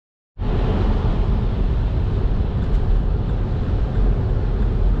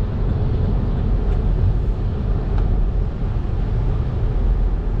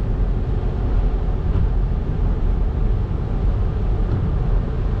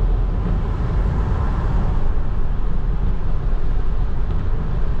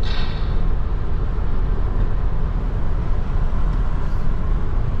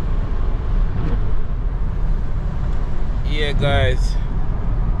guys,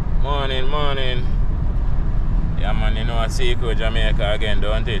 morning. Yeah man, you know I see you go Jamaica again,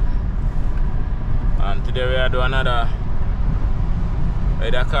 don't it? And today we are doing another,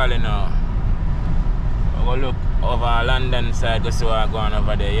 what they call it now? We're going to look over London side, go see what's going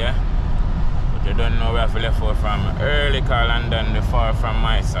over there, yeah? But you don't know we have to left out from early call London, the far from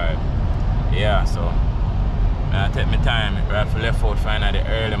my side. Yeah, so I take my time, we have to left out from the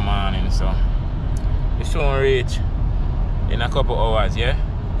early morning, so we soon reach in a couple hours, yeah?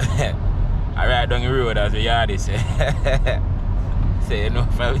 I ride down the road as the yard say. Say, you know,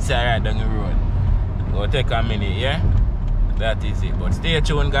 if I say I ride down the road, it'll take a minute, yeah? That is it. But stay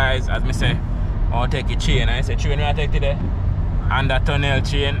tuned, guys. As me say, I'll take a train. I say, train I take today. And the tunnel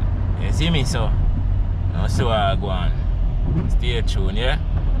train. You see me, so? Now, so I go on. Stay tuned, yeah?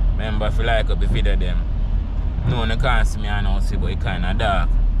 Remember, if you like up the video, them. No, you can't see me now, see, but it's kind of dark.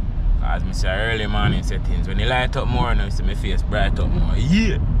 As me say, early morning settings. When you light up more, now you see my face bright up more.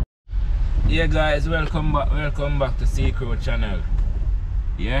 Yeah! Yeah guys, welcome back to Secret channel.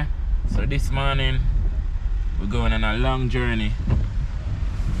 Yeah? So this morning we're going on a long journey.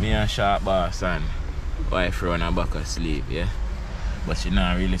 Me and Sharp Boss and wife run her back asleep, yeah? But she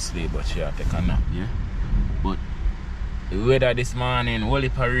not really sleep, but she have to take a nap, yeah? But the weather this morning, whole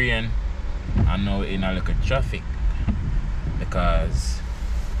heap of rain, and now we're in a little traffic. Because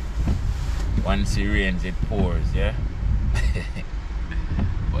once it rains it pours, yeah?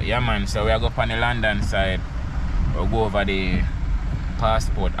 But yeah man, so we are going on the London side. We'll go over the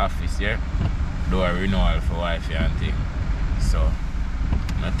passport office, yeah? Do a renewal for wifey and thing. So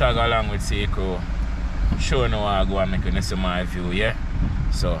I tag along with Seiko, show you how I go and make you see my view, yeah?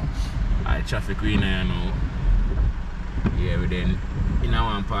 So I traffic we now. Yeah, we're in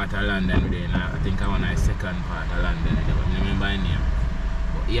one part of London, we're in, I think I want a second part of London, I don't remember the name.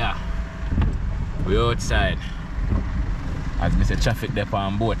 But yeah, we're outside. As me say, traffic there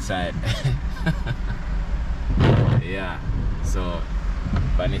on both sides. Yeah, so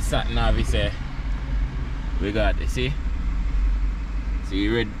when the sat nav we say we got it, see? See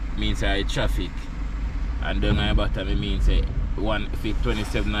red means traffic, and down at the bottom it means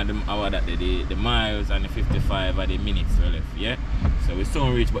 27 of the hour that the miles, and the 55 are the minutes we left, yeah? So we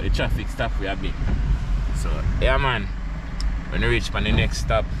soon reach, but the traffic stop we a bit. So yeah man, when we reach on the next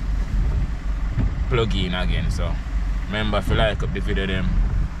stop, plug in again. So remember, if you like up the video, them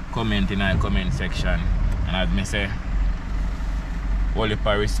comment in the comment section. And as me say, all the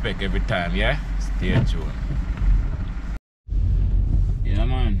respect every time, yeah? Stay tuned. Yeah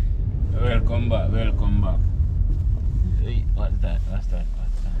man, welcome back. Hey, what's that?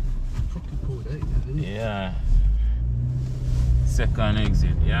 Proper cool, isn't it? Yeah. Second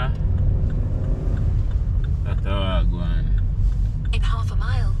exit, yeah? That's how I go on. In half a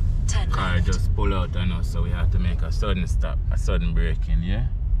mile, turn Car left. just pull out on us, so we have to make a sudden stop, a sudden braking, yeah?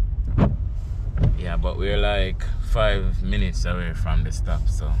 Yeah, but we're like 5 minutes away from the stop,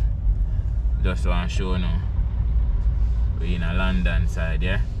 so just want to show you now. We're in a London side,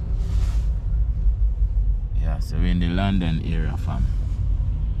 yeah? Yeah, so we're in the London area, fam.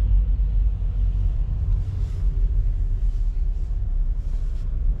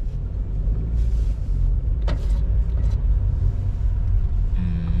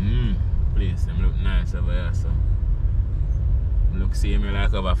 Place them look nice over here, so look same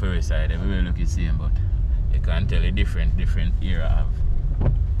like over ferry side, them really look the same, but you can tell a different area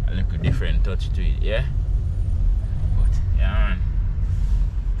have a little different touch to it, yeah? But yeah man,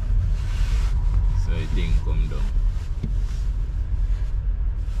 so the thing come down.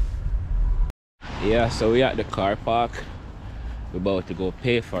 Yeah, so we at the car park. We're about to go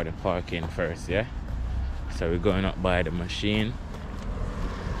pay for the parking first, yeah? So we're going up by the machine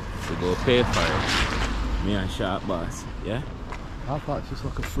to go pay for it. Me and Sharp Boss, yeah? I thought it's just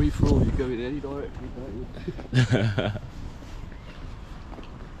like a free for all. You go in any direction, don't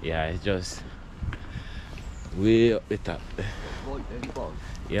you? Yeah, it's just way up the top. Right there, the bottom.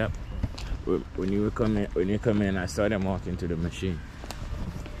 Yep. When you come in, I saw them walking to the machine.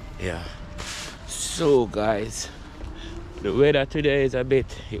 Yeah. So guys, the weather today is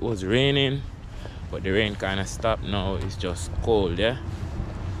it was raining, but the rain kind of stopped now. It's just cold, yeah?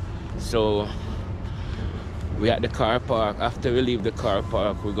 So we at the car park. After we leave the car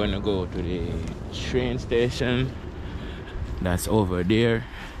park, we're gonna go to the train station that's over there.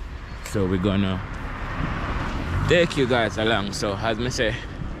 So we're gonna take you guys along. So as me say,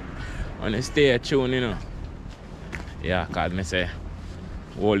 wanna stay tuned, you know. Yeah, cause me say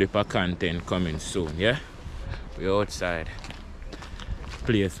whole heap of content coming soon, yeah? We're outside.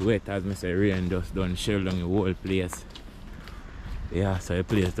 Place wet, as me say, rain just done shell down the whole place. Yeah, so the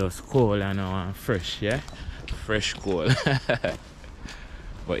place just cold and fresh, yeah? fresh coal.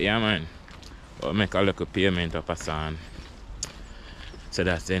 But yeah, man, we'll make a little payment up a son. So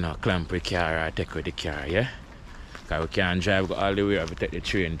that's, you know, clamp with car or take with the car, yeah? Because we can't drive go all the way, we take the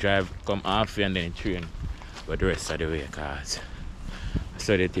train. Drive, come halfway and then the train. But the rest of the way, cause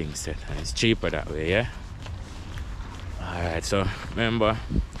so the thing set. And it's cheaper that way, yeah? Alright, so remember,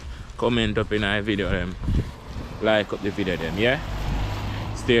 comment up in our video them. Like up the video them, yeah?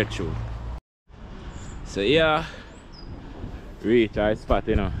 Stay tuned. So yeah, reach our spot,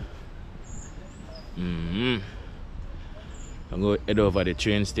 you know. I'm going to head over the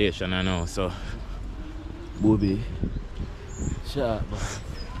train station I know, so booby sharp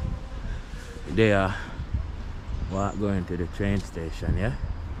there. Walk going to the train station, yeah?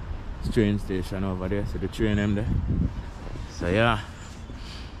 It's train station over there, so the train them there. So yeah.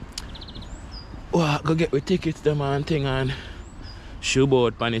 Walk go get the tickets them and thing and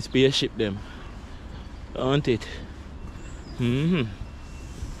shoeboard pan the spaceship them. Don't it?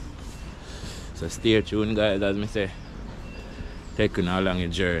 So stay tuned guys, as me say. Taking a long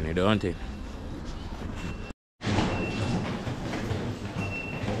journey, don't it?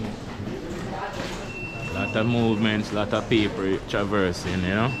 Lot of movements, lot of people traversing,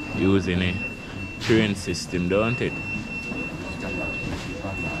 you know, using the train system, don't it?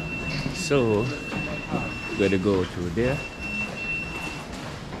 So we're gonna go through there.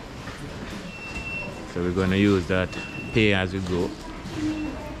 So we're gonna use that pay as we go.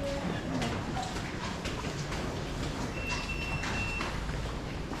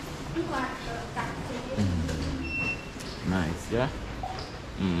 Nice, yeah?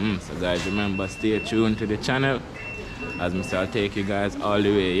 So guys, remember, stay tuned to the channel as me say I'll take you guys all the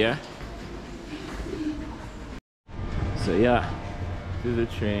way, yeah? So yeah, this is the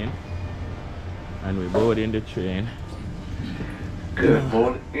train and we're boarding the train. Good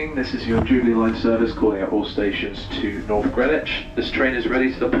morning, this is your Jubilee Line service calling at all stations to North Greenwich. This train is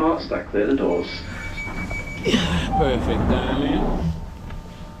ready to depart, stand clear the doors. Yeah, perfect timing.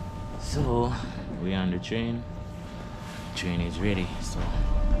 So we're on the train. Train is ready, so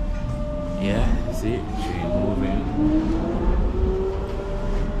yeah, see, train moving.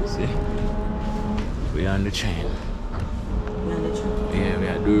 See, we on the train. We on the train? Yeah, we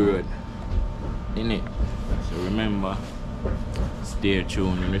are the road. In it. So remember, stay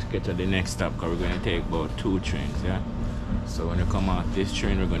tuned when we get to the next stop because we're going to take about 2 trains, yeah? So when we come off this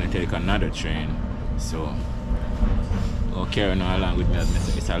train, we're going to take another train. So go carrying on along with me as I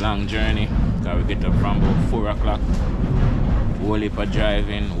say. It's a long journey because we get up from about 4 o'clock. Whole heap of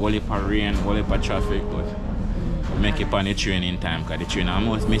driving, whole heap of rain, whole heap of traffic, but we make it on the train in time because the train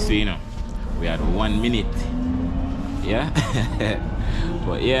almost missed me, you know. We had 1 minute. Yeah?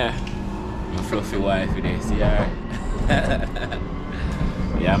 But yeah, my fluffy wife today, see her?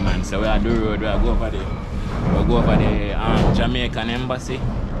 Yeah man, so we are the road, we'll go over the Jamaican embassy.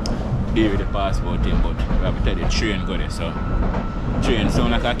 Deal with the passport thing, but we have to take the train go there, so train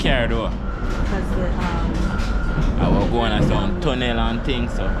sound like a car though. Because I will go on a some tunnel and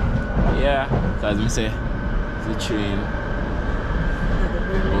things, so yeah, because me say the train.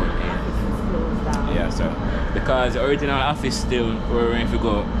 Yeah, so because the original office still where if you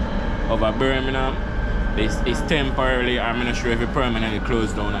go over Birmingham, it's temporarily, I'm not sure if it's permanently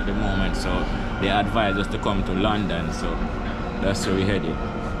closed down at the moment, so they advise us to come to London, so that's where we headed.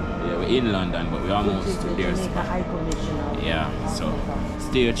 Yeah, we're in London, but we're almost there. Yeah, so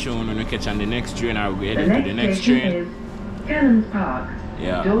stay tuned when we catch on the next train or we head to the next train. Cannons Park.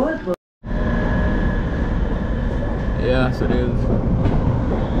 Yeah. Doors will... Yeah, so there's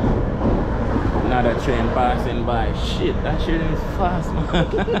another train passing by. Shit, that train is fast, man.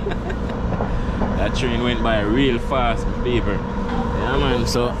 That train went by real fast, people. Yeah, man,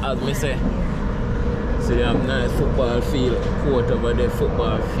 so as me say, so they have nice football field, court over there,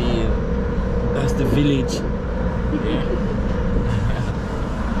 football field. That's the village. Yeah.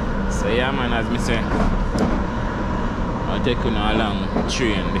 So yeah man, as me say, I'll take you now along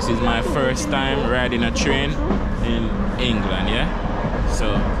train. This is my first time riding a train in England, yeah?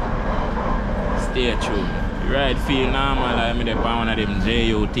 So stay tuned. The ride feel normal, like me there on one of them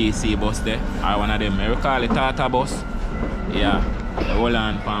JUTC bus there, or one of them, I call it Tata bus. Yeah, the whole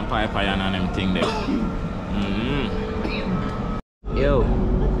on pan pipeline and them thing there. Yo,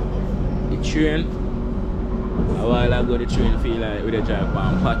 the train, a while ago the train feel like we drive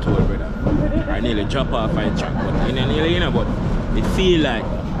on patrol, brother. I nearly drop off my track, but you know, but it feel like,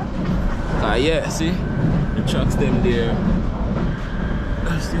 yeah, see, the trucks them there.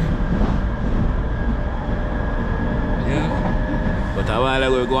 See? Yeah. But a while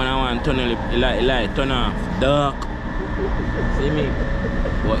ago we going on one tunnel, light turn off, dark. See me?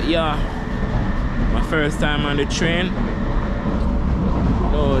 But yeah, My first time on the train.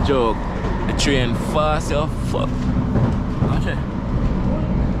 No joke. The train fast as fuck. Okay.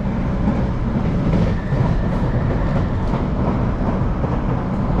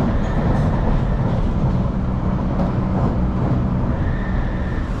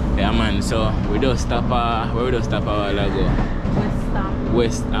 Yeah man, so we just stop where we just stop a while ago.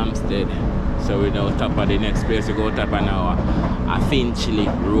 West Hampstead. So we now top of the next place we go top an hour. A Finchley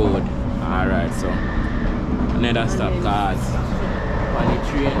Road. Alright, so another stop cars. On the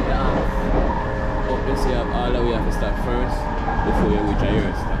train down. Up you see you have all the way have to stop first before you reach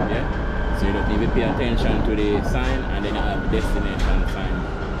your stop, yeah? So you don't need to pay attention to the sign and then you have destination sign.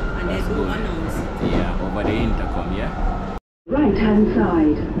 And they do announce. Yeah, over the intercom, yeah? Right hand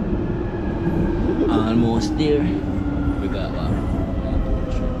side. Almost there. We got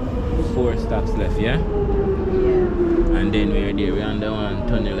 4 stops left, yeah? Yeah. And then we're there, we're under one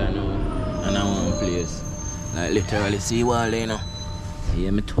tunnel and one place. Like literally see wall, you know.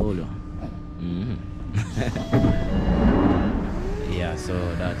 Yeah, me told you. Yeah, so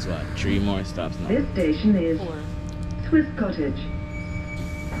that's what, 3 more stops now. This station is 4. Swiss Cottage.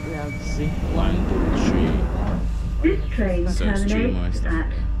 We have See, 1, 2, 3. This train So it's 3 more terminates stops.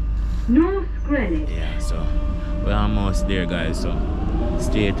 at North Greenwich. Yeah, so we're almost there, guys. So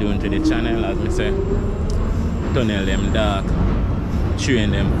stay tuned to the channel, as me say. Tunnel them dark,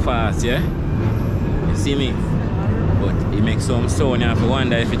 train them fast, yeah? You see me? But it makes some sound, you have to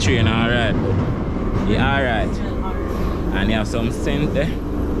wonder if the train alright. Yeah, alright. And you have some scent there.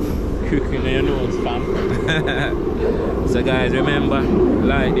 Cooking in your nose, fam. So guys, remember,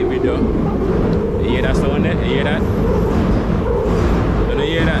 like the video. You hear that sound there? You hear that? You don't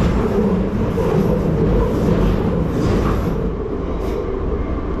hear that?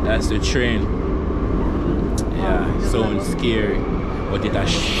 That's the train. Yeah, sounds scary. But it a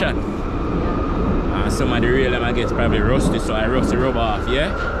shot. And some of the rail them I guess probably rusty, so I rust the rubber off,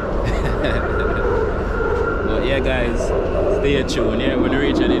 yeah? But yeah guys, stay tuned, yeah? When we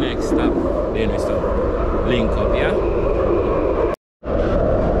reach the next stop, then we stop. Link up, yeah?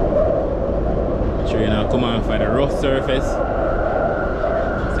 Train now come on for the rough surface.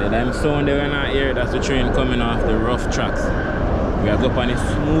 So them sound they when I hear, that's the train coming off the rough tracks. We are going on a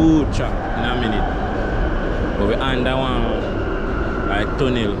smooth track in a minute. But we under one like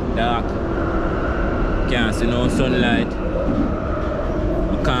tunnel, dark. Can't see no sunlight.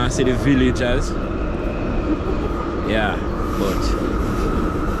 We can't see the villagers. Yeah, but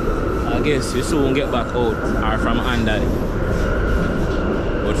I guess we soon get back out or from under it.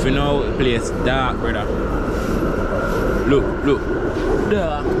 But for now, the place dark, brother. Look,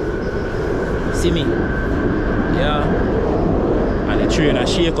 dark. See me? Yeah. And the train a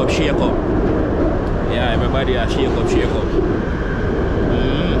shake up. Yeah, everybody a shake up.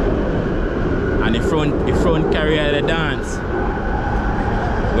 And the front carrier the dance.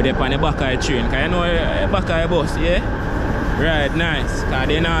 With up on the back of the train. Cause you know the back of the bus, yeah? Right, nice. Cause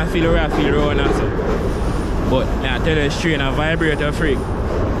they not feel rough, feel round and so. But I tell you, this train a vibrator freak.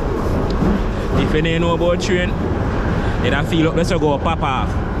 If you don't know about train, they don't feel up, let's go pop off.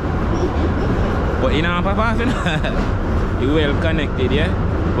 But you know pop off, you know? You well connected, yeah?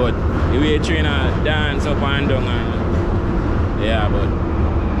 But the way train dance up and down and yeah, but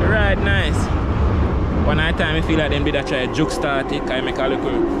right, nice. One night time I feel like them did a try juke start it, I make a look.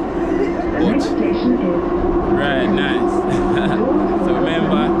 The next station is Right, nice. So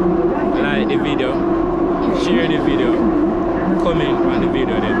remember, like the video, share the video, comment on the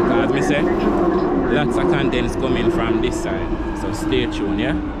video then, because me say lots of contents coming from this side. So stay tuned,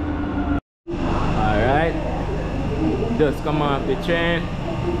 yeah? Alright. Just come off the train.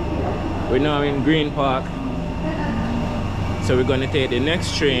 We're now in Green Park. So we're gonna take the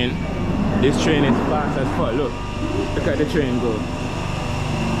next train. This train is fast as fuck. Look at the train go.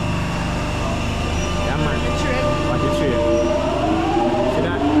 Yeah man, the train. Watch the train. See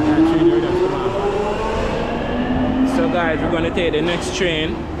that? That train already has come off. So guys, we're gonna take the next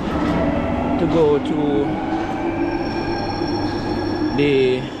train to go to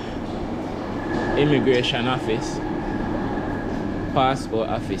the immigration office. Passport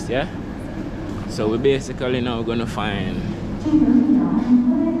office, yeah? So we basically now gonna find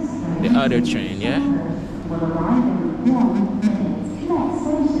the other train, yeah?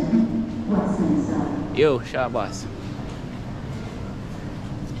 Yo, Shabas.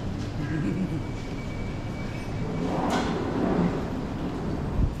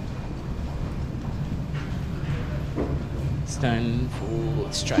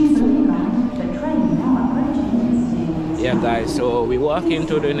 Stanford, Stratford. Yeah guys, so we walk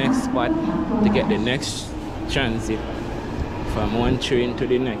into the next spot to get the next transit from one train to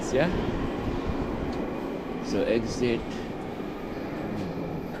the next, yeah? So exit.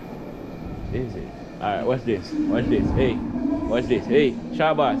 Is it? Alright, what's this? What's this? Hey, what's this? Hey,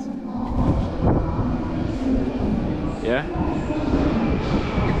 Shabas. Yeah?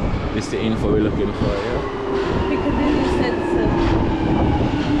 This is the info we're looking for, yeah? Piccadilly said so.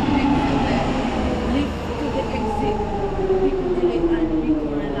 Lift to the exit. Piccadilly and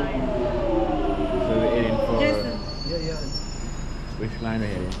Victoria line. So we're heading for... Jason, Which line are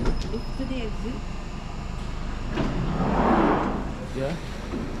we heading? lift to the exit. Yeah?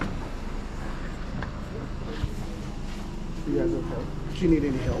 You guys okay? Do you need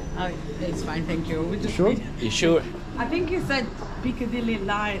any help? Oh, it's fine, thank you. We just Sure? You sure? I think you said Piccadilly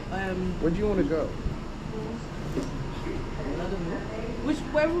line. Where do you want to go?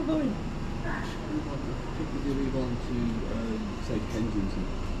 Where are we going? Piccadilly on to, say, Kensington.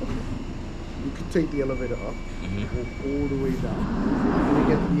 You could take the elevator up, walk all the way down. When you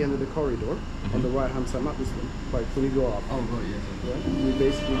get to the end of the corridor, on the right-hand side, not this one, like when you go up. Oh, right, yeah. You'll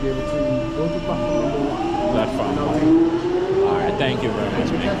basically be able to go to platform number 1. Platform. Alright, thank you very much,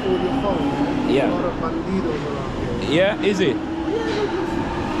 Be man. careful with your phone. Yeah. There's a lot of bandidos around here. Yeah, is it?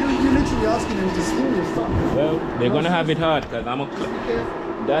 You're literally asking them to steal your stuff. Well, they're gonna have it hard because I'm a...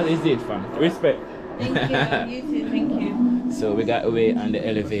 That is it, fam. Respect. Thank you, you too, thank you. So we got to wait on the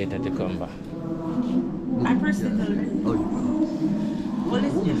elevator to come back. I pressed it already. Oh, you Well,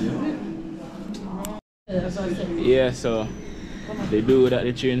 it's just... Yeah, so the dude at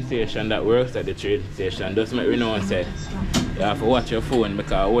the train station that works at the train station just make we know and say you have to watch your phone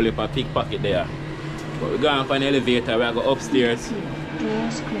because a whole heap of pickpocket there. But we go on the elevator, we go upstairs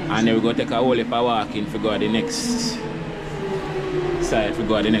and then we go take a whole heap of walking to go to the next side, to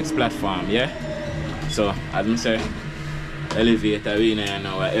go to the next platform, yeah? So as I say, elevator we in here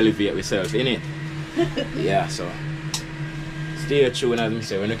now, we elevate ourselves in it. Yeah, so stay tuned as I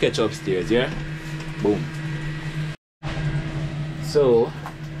say when we catch upstairs, yeah? Boom. So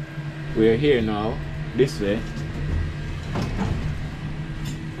we're here now, this way.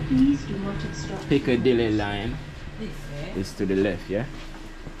 Please do not obstruct. Piccadilly line This way. is to the left, yeah?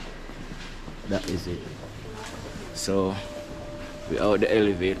 That is it. So we're out the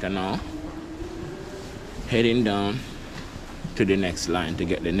elevator now, heading down to the next line to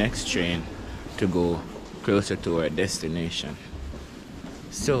get the next train to go closer to our destination.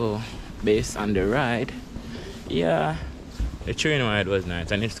 So based on the ride, yeah, the train ride was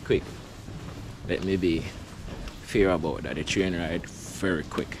nice and it's quick. Let me be fair about that. The train ride very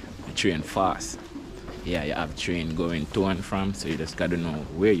quick. The train fast. Yeah, you have train going to and from, so you just gotta know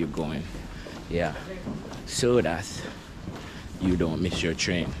where you're going. Yeah, so that you don't miss your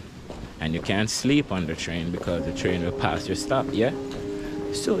train. And you can't sleep on the train because the train will pass your stop, yeah?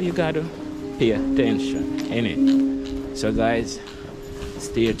 So you gotta pay attention, innit? So guys,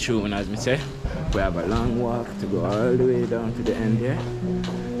 stay tuned as me say. We have a long walk to go all the way down to the end here.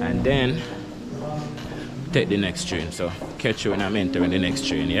 And then take the next train. So catch you when I'm entering the next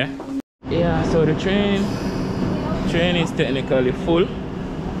train, yeah? Yeah, so the train is technically full.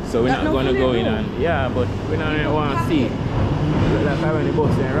 So we're not gonna go in and yeah, but we don't really want to see. Look like I when the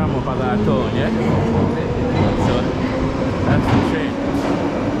bus and ram up a town, yeah? So that's the train.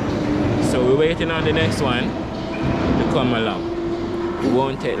 So we're waiting on the next one to come along. It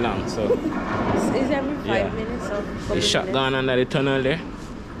won't take long, so Is every 5 yeah. minutes or the shotgun under the tunnel there,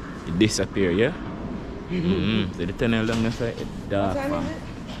 it disappear, yeah? So the tunnel down the side, it's dark. What time is it?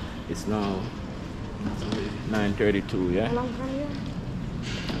 It's now 9:32, yeah? How long time you?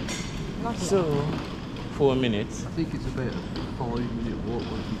 Not So 4 minutes. I think it's about a 5-minute walk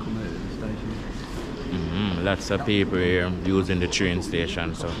once you come out of the station. Lots of people here using the train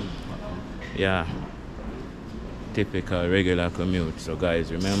station, so yeah, typical regular commute. So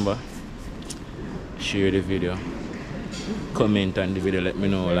guys, remember, share the video, comment on the video, let me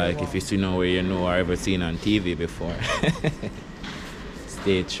know like if you see know where you know or ever seen on TV before.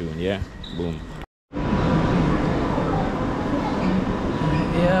 Stay tuned, yeah? Boom.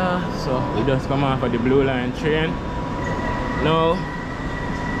 Yeah, so we just come off of the Blue Line train. Now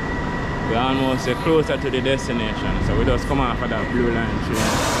we're almost closer to the destination, so we just come off of that Blue Line train.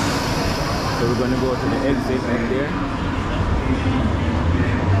 So we're gonna go to the exit up there.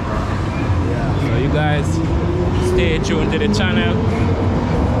 Yeah, so you guys stay tuned to the channel.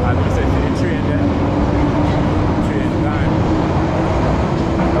 As I said, to the train there. Train gone.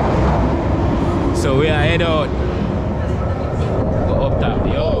 So we are head out. Go up top.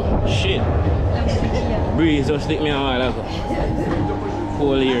 Yo, shit. Breeze just lick me a while ago.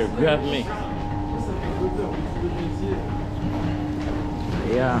 Cool here, grab me.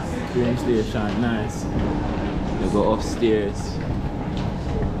 Yeah, train station, nice. We go upstairs.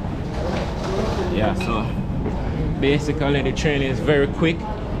 Yeah, so basically the train is very quick.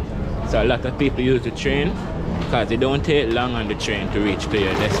 So a lot of people use the train because it don't take long on the train to reach to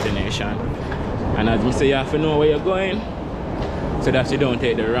your destination. And as I say, you have to know where you're going so that you don't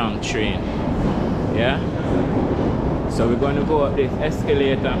take the wrong train. Yeah? So we're going to go up this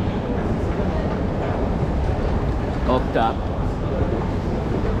escalator up top.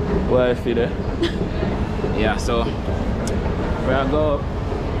 Well, see there? Yeah, so we'll go up.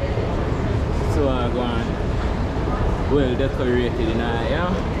 So I'm going well decorated in here,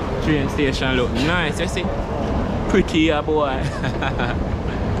 yeah? Train station look nice, you see? Pretty, yeah, boy.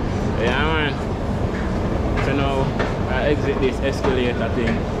 Yeah, man. So now I exit this escalator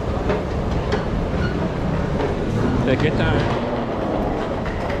thing. Take your time.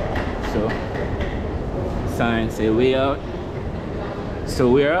 So, sign say way out. So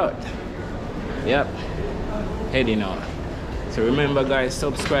we're out. Yep. Heading out. So remember guys,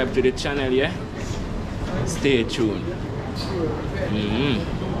 subscribe to the channel, yeah? Stay tuned.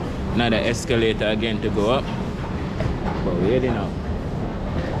 Another escalator again to go up. But we're heading out.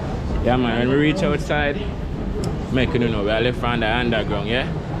 Yeah man, when we reach outside, make you know we are left from the underground, yeah?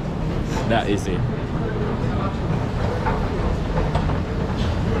 That is it.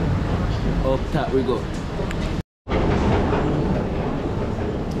 Up top we go.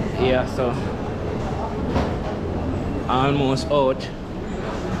 Yeah, so almost out.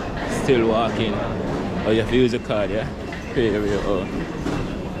 Still walking. Oh, you have to use a card, yeah? Pay your own.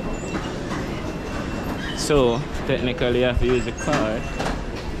 So technically you have to use a card.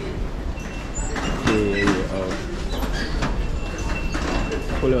 Pay your own.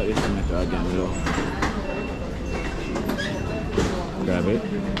 Pull out this metal again low. Grab it.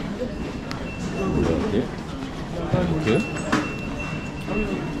 Pull out it. Okay.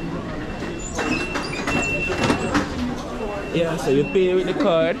 Yeah, so you pay with the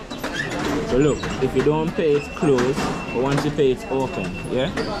card. So look, if you don't pay, it's closed. But once you pay, it's open. Yeah?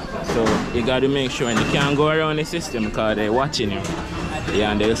 So you gotta make sure, and you can't go around the system because they're watching you.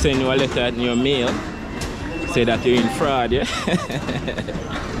 Yeah, and they'll send you a letter in your mail. Say that you're in fraud, yeah?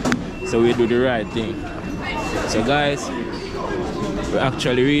 So we do the right thing. So guys, we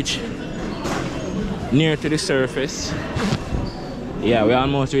actually reach near to the surface. Yeah, we're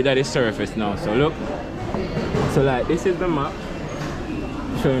almost reached at the surface now. So look. So like this is the map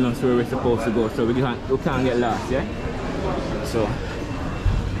showing us where we're supposed to go, so we can't get lost, yeah? So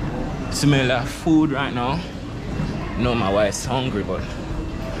smell of food right now. No, my wife's hungry, but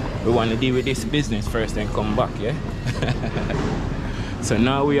we want to deal with this business first and come back, yeah? So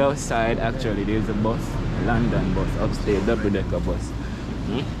now we're outside. Actually there's a bus, London bus, upstate double-decker bus.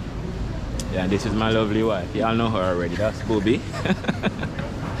 Yeah, this is my lovely wife. Y'all know her already, that's Bobby.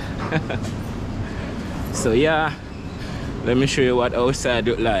 So yeah, let me show you what outside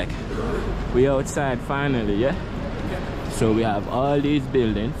look like. We outside finally, yeah? So we have all these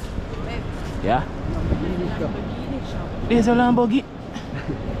buildings. Yeah? There's a Lamborghini.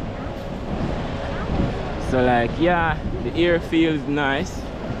 So like, yeah, the air feels nice.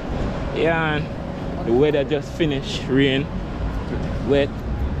 Yeah, and the weather just finished, rain, wet.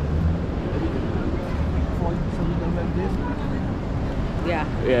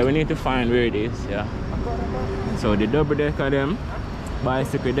 Yeah, we need to find where it is, yeah. So the double-decker them,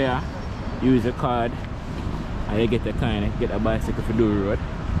 bicycle there, use a card and you get a bicycle for do the road.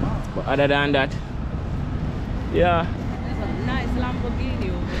 But other than that, yeah. There's a nice Lamborghini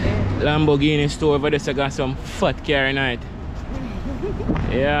over there. Lamborghini store over there, so got some fat car in it.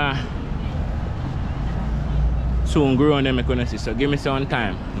 Yeah. Soon grow on them I gonna see, so give me some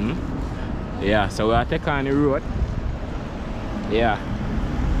time. Yeah, so we'll take on the road. Yeah.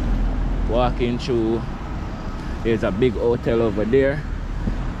 Walking through, there's a big hotel over there.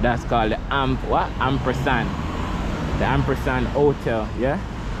 That's called the Ampersand. The Ampersand Hotel, yeah?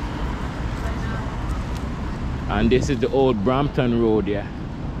 And this is the old Brampton Road, yeah?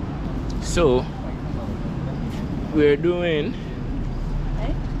 So, we're doing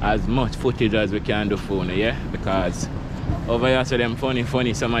as much footage as we can do for you, yeah? Because over here, so them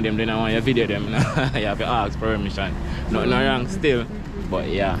funny, some of them don't want you to video them. You have to ask permission. Nothing wrong still, but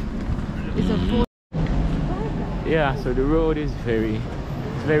yeah. Yeah, so the road is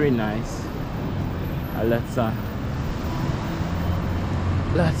very nice.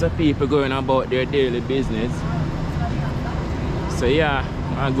 Lots of people going about their daily business. So yeah,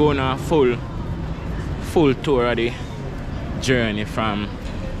 I'm going on a full tour of the journey from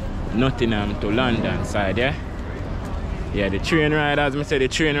Nottingham to London side, yeah? Yeah, the train ride, as I said, the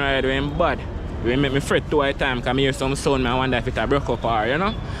train ride went bad. It make me fret twice time because I hear some sound, I wonder if it a broke up or, you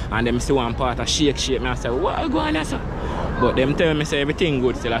know? And them see one part of shake me, I say, what going on, sir? But them tell me say everything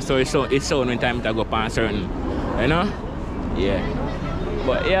good still, so it sound when time to go up on certain You know? Yeah.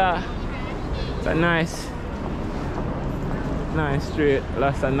 But yeah, it's a nice street,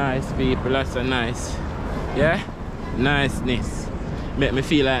 lots of nice people, lots of nice, yeah, niceness. Make me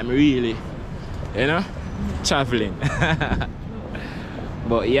feel like I'm really, you know, traveling.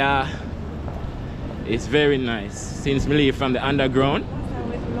 But yeah, it's very nice since we leave from the underground.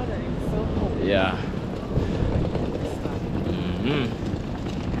 Yeah.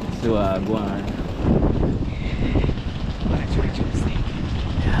 So go on.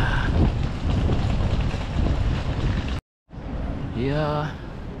 Yeah,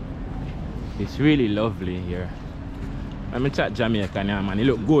 it's really lovely here. I'm in chat Jamaica now, man. It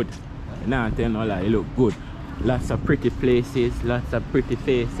look good. Nah, I'm telling you, like, it look good. Lots of pretty places, lots of pretty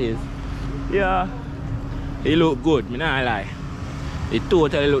faces. Yeah, it look good. Me not lie. It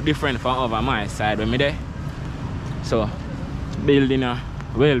totally look different from over my side when me there. So, building a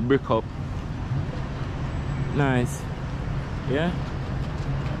well brick up. Nice. Yeah.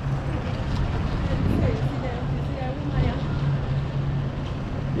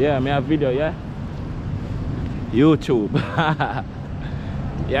 Yeah, me have video, yeah? YouTube.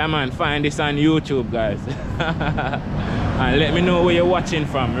 Yeah, man, find this on YouTube, guys. And let me know where you're watching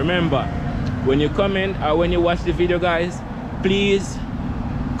from. Remember, when you comment or when you watch the video, guys, please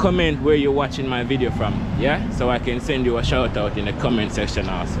comment where you're watching my video from, yeah? So I can send you a shout out in the comment section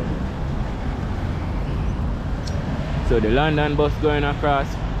also. So the London bus going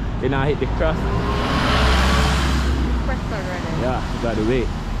across, then I hit the cross. Yeah, you gotta wait.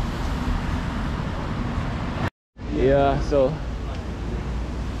 Yeah, so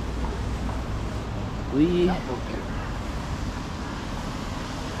we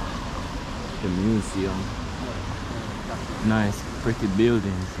the museum. Nice, pretty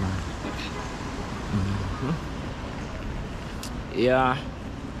buildings, man. Yeah,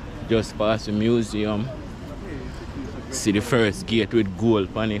 just past the museum. See the first gate with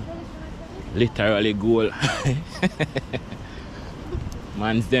gold on it. Literally gold.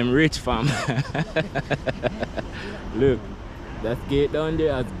 Man's them rich, fam. Look, that gate down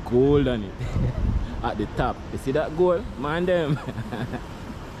there has gold on it. At the top. You see that gold? Man them.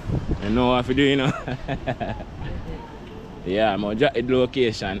 You know what to do, you know. Yeah, I'm gonna drop the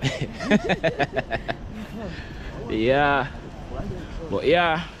location. Yeah. But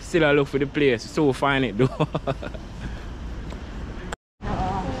yeah, still I look for the place. So find it though.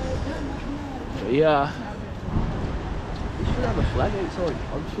 So yeah. You should have a flag outside.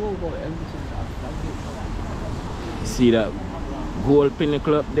 I'm sure about everything. See that gold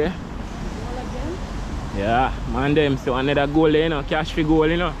pinnacle up there? Yeah, man them so another goal there, you know, cash for goal,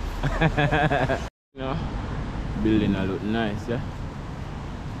 you know. You know, building a look nice, yeah.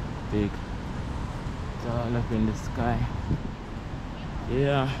 Big. It's all up in the sky.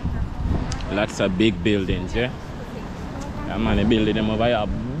 Yeah. Lots of big buildings, yeah. Yeah man, they building them over here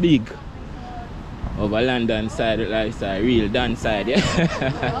big. Over London side, like it's a real dance side, yeah.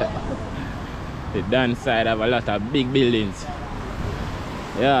 The dance side have a lot of big buildings.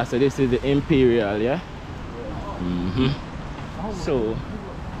 Yeah, so this is the Imperial, yeah. So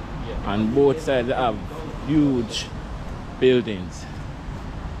on both sides they have huge buildings.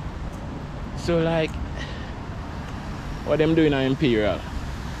 So like, what them doing on Imperial?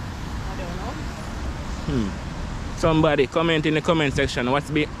 I don't know. Somebody comment in the comment section what's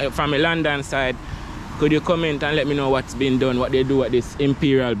been from the London side. Could you comment and let me know what's been done, what they do at this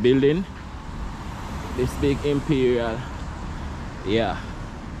Imperial building? This big Imperial. Yeah.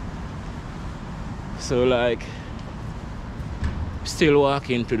 So like, still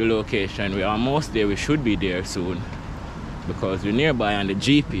walking to the location. We're almost there. We should be there soon because we're nearby on the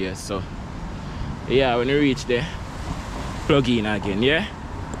GPS. So yeah, when we reach there, plug in again, yeah?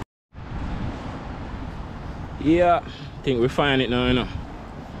 Yeah, I think we find it now, you know.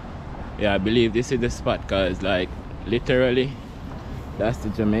 Yeah, I believe this is the spot because like literally that's the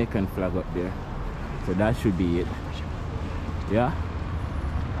Jamaican flag up there. So that should be it. Yeah?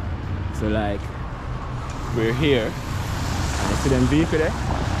 So like, we're here. And you see them vehicle there?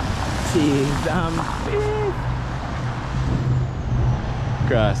 Jeez, damn big.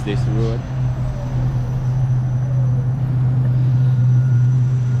 Cross this road.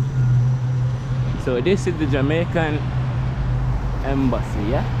 So this is the Jamaican embassy,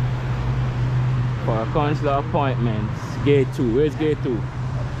 yeah? For consular appointments. Gate 2. Where's gate 2?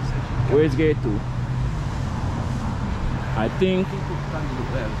 Where's gate 2? I think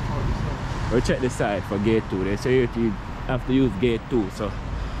we'll check the side for gate 2. They say you have to use gate 2, so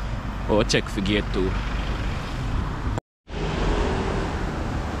we'll check for gate 2.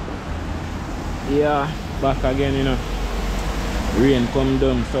 Yeah, back again, you know. Rain come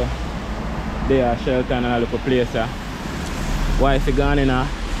down, so They are shelter and a little place. Wifey gone in a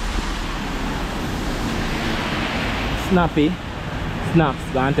snappy. Snaps,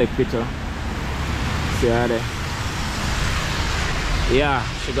 go and take picture. See her there. Yeah,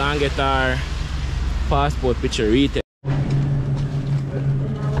 she gonna get her passport picture retake.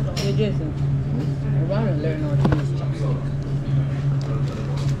 Hey Jason, I want to learn how to use chopstick.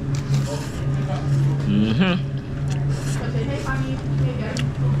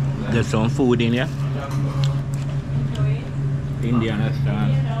 Get some food in here. Indian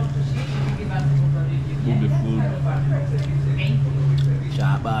restaurant. Good food.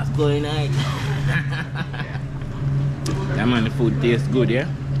 Sharp ass going night. Yeah man, the food tastes good, yeah?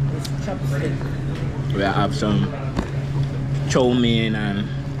 It's chopstick. We have some chow mein and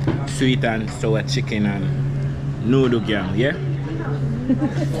sweet and sour chicken and noodle gang, yeah?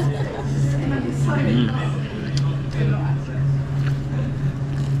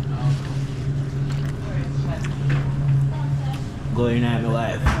 Going at my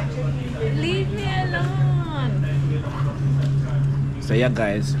wife. Leave me alone. So yeah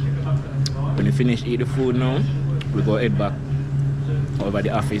guys, when you finish eat the food now, we go head back over the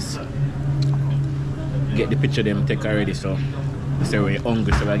office. Get the picture them take already, so we say we're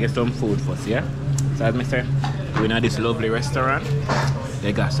hungry, so I get some food first, yeah? So as I say, we're at this lovely restaurant.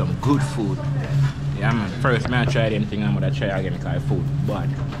 They got some good food. Yeah man, first I try them thing, I'm gonna try again because food bad.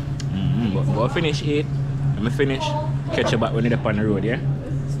 But go finish eat, let me finish, catch you back when you're up on the road, yeah?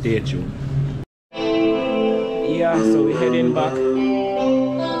 Stay tuned. Yeah, so we're heading back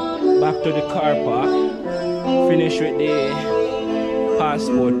to the car park. Finish with the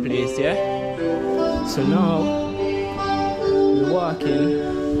passport place, yeah? So now we're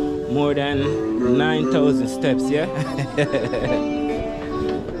walking more than 9,000 steps, yeah?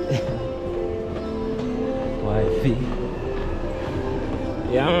 Wifey.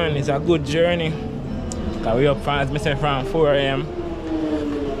 Yeah man, it's a good journey. Cause we up from, as I said, from 4 AM.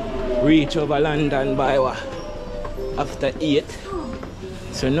 Reach over London by what? After 8.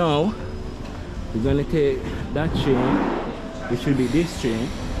 So now we're gonna take that train, which should be this train.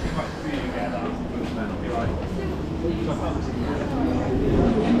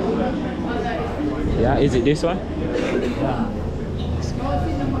 Yeah, is it this one? Yeah.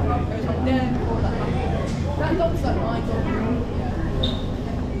 That looks like my dog.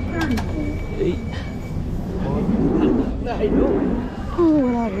 I know.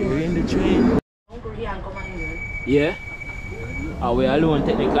 We're in the train. Yeah? We alone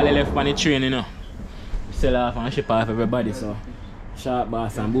technically left on the train, you know. Sell off and ship off everybody, so. Sharp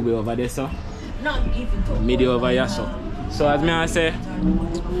Boss and Booby over there, so. Midi over here, so. So as me I say,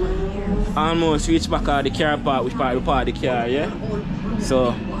 almost reached back at the car park, which part we park the car, yeah?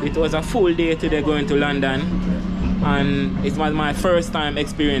 So it was a full day today going to London. And it was my first time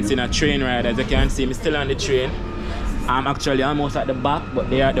experiencing a train ride. As you can see, I'm still on the train. I'm actually almost at the back, but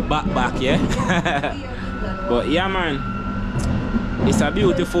they are at the back, yeah? But yeah man, it's a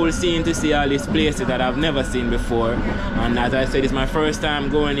beautiful scene to see all these places that I've never seen before. And as I said, it's my first time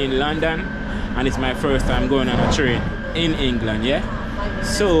going in London, and it's my first time going on a train in England, yeah?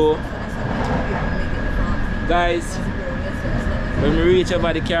 So guys, when we reach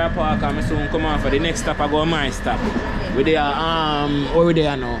over the car park, I'm soon come on for the next stop. I go my stop. We there where we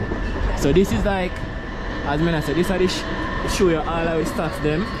there now. So this is like, as I said, this is the show you all our stops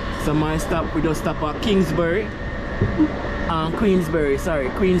them. So my stop, we just stop at Queensbury. Queensbury.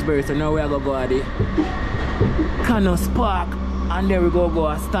 So now we are gonna go at the Cannos Park, and there we go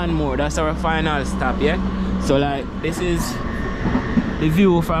at Stanmore. That's our final stop, yeah? So like this is the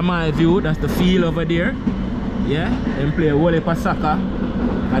view from my view, that's the field over there. Yeah, they play a whole heap of soccer.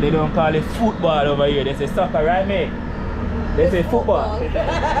 And they don't call it football over here. They say soccer, right mate? They say football.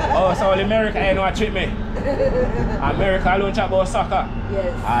 Oh, so America ain't know what treat me. America don't chat about soccer.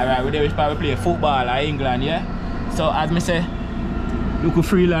 Yes. Alright, we there we probably play football in England, yeah? So as me say, look at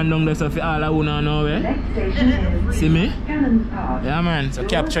Freeland down there, so for all I wanna know, eh? See me? Yeah man, so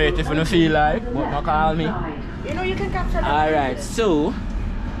capture it if you don't feel like, but not call me. You know you can capture that. Alright, so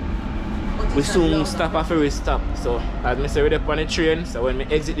we soon stop after we stop. So as me say, we're up on the train, so when we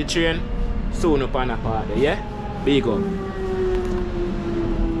exit the train, soon up on the part there, yeah? Big up.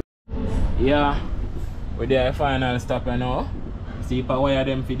 Yeah, we're there final stop now. See if I wire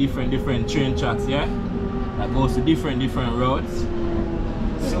them for different train tracks, yeah? That goes to different routes.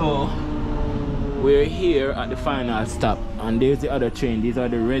 So we're here at the final stop, and there's the other train. These are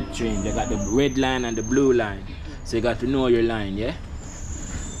the red trains. They got the red line and the blue line. So you got to know your line, yeah?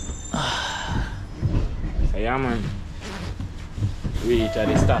 So yeah man, reach at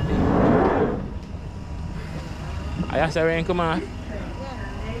the stopping. I asked her rain come on.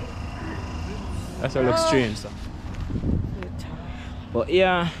 That's what looks strange, so. But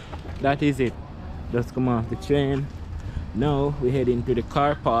yeah, that is it. Just come off the train. Now we're heading to the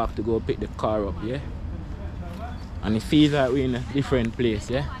car park to go pick the car up, yeah? And it feels like we're in a different place,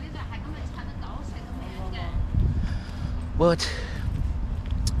 yeah? But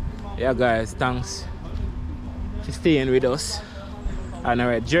yeah guys, thanks for staying with us on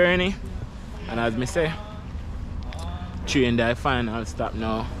our journey. And as me say, train the final stop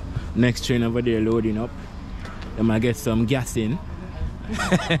now. Next train over there loading up. They might get some gas in.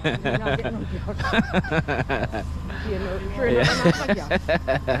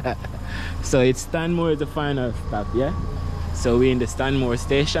 So it's Stanmore is the final stop, yeah? So we're in the Stanmore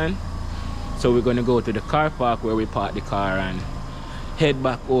station. So we're gonna go to the car park where we park the car and head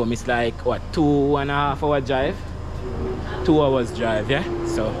back home. It's like what, 2.5 hour drive? 2 hours drive, yeah?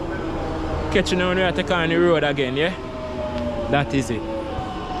 So catch you now when we have to on the road again, yeah? That is it.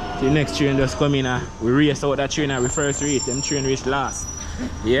 So the next train just come in, we race out that train and we first reach, them train reach last.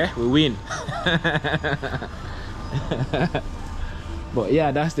 Yeah, we win. But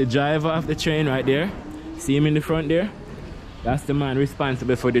yeah, that's the driver of the train right there. See him in the front there? That's the man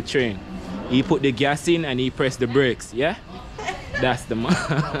responsible for the train. He put the gas in and he pressed the brakes, yeah? That's the man.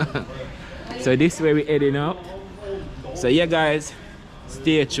 So this way we're heading out. So yeah guys,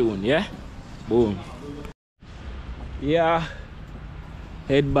 stay tuned, yeah? Boom. Yeah,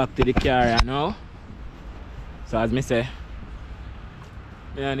 head back to the car now. So as me say,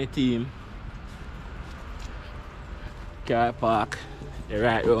 me and the team, car park, the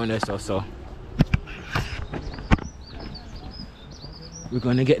right round us so. We're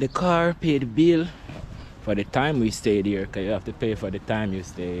gonna get the car, pay the bill for the time we stayed here, because you have to pay for the time you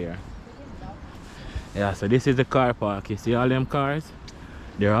stay here. Yeah, so this is the car park. You see all them cars?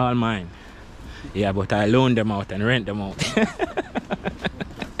 They're all mine. Yeah, but I loan them out and rent them out.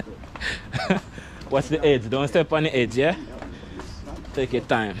 What's the edge? Don't step on the edge, yeah? Take your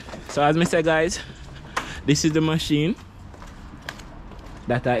time. So as I say guys, this is the machine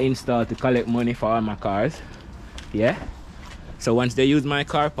that I installed to collect money for all my cars. Yeah? So once they use my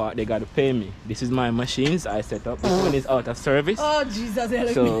car park, they gotta pay me. This is my machines I set up. This one is out of service. Oh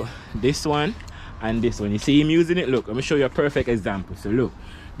Jesus, so this one and this one. You see him using it? Look, let me show you a perfect example. So look,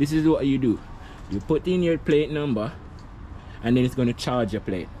 this is what you do. You put in your plate number and then it's gonna charge your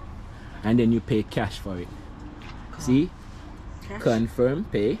plate. And then you pay cash for it. See? Cash? Confirm,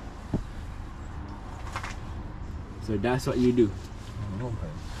 pay. So that's what you do.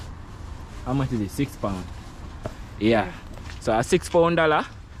 How much is it? £6. Yeah. So a £6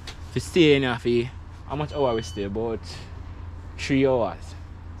 for staying here for how much hour we stay? About 3 hours.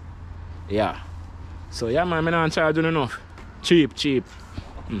 Yeah. So yeah man, I'm not charging enough. Cheap.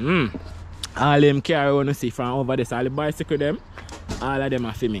 All them car I wanna see from over there, so all the bicycle them, all of them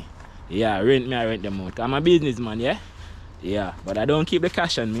are for me. Yeah, I rent them out. I'm a businessman, yeah? Yeah, but I don't keep the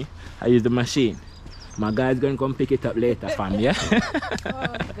cash on me. I use the machine. My guy's gonna come pick it up later fam, yeah?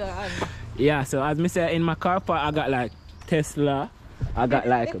 Oh God. Yeah, so as me say, in my car park I got like Tesla, I got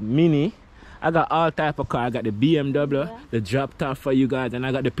like Mini, I got all type of car. I got the BMW, the drop top for you guys, and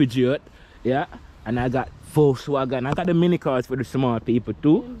I got the Peugeot, yeah? And I got Volkswagen, I got the mini cars for the small people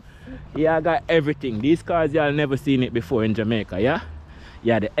too. Yeah, I got everything. These cars y'all never seen it before in Jamaica, yeah?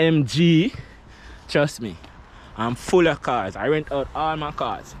 Yeah, the MG, trust me, I'm full of cars. I rent out all my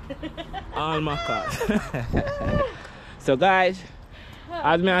cars. All my cars. So guys,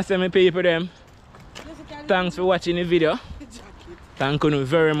 as me I say my people them, thanks for watching the video. Thank you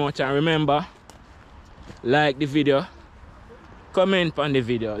very much, and remember, like the video, comment on the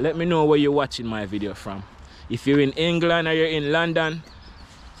video, let me know where you're watching my video from. If you're in England or you're in London,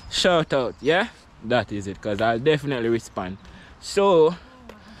 shout out, yeah? That is it, because I'll definitely respond. So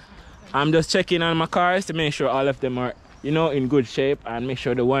I'm just checking on my cars to make sure all of them are, you know, in good shape, and make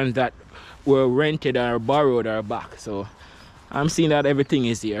sure the ones that were rented or borrowed are back. So I'm seeing that everything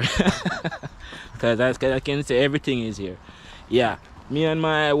is here. Because as I can say, everything is here. Yeah, me and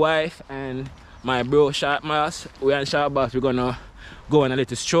my wife and my bro Sharp Boss, we and Sharp Boss, we're gonna go on a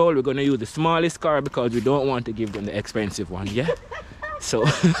little stroll. We're gonna use the smallest car because we don't want to give them the expensive one, yeah? So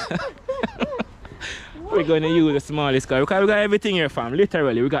we're gonna use the smallest car because we got everything here fam,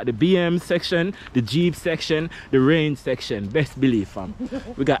 literally. We got the BM section, the Jeep section, the Range section, best believe fam.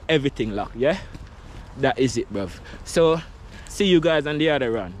 We got everything locked, yeah? That is it bruv. So see you guys on the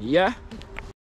other run, yeah?